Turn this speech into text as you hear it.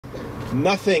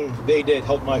Nothing they did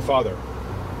helped my father.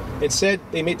 Instead,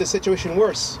 they made the situation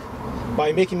worse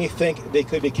by making me think they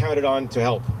could be counted on to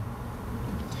help.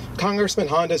 Congressman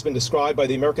Honda has been described by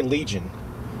the American Legion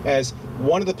as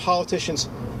one of the politicians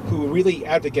who really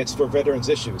advocates for veterans'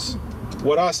 issues.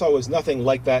 What I saw was nothing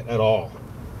like that at all.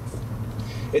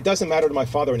 It doesn't matter to my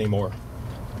father anymore.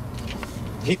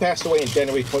 He passed away in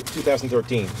January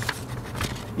 2013.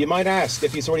 You might ask,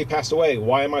 if he's already passed away,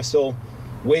 why am I still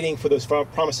waiting for those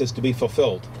promises to be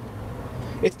fulfilled?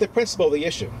 It's the principle of the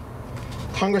issue.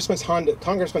 Congressman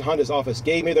Honda's office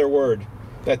gave me their word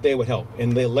that they would help,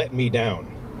 and they let me down.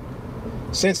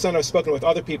 Since then, I've spoken with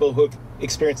other people who have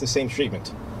experienced the same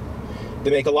treatment. They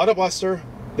make a lot of bluster,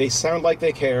 they sound like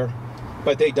they care,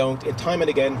 but they don't, and time and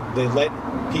again, they let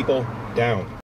people down.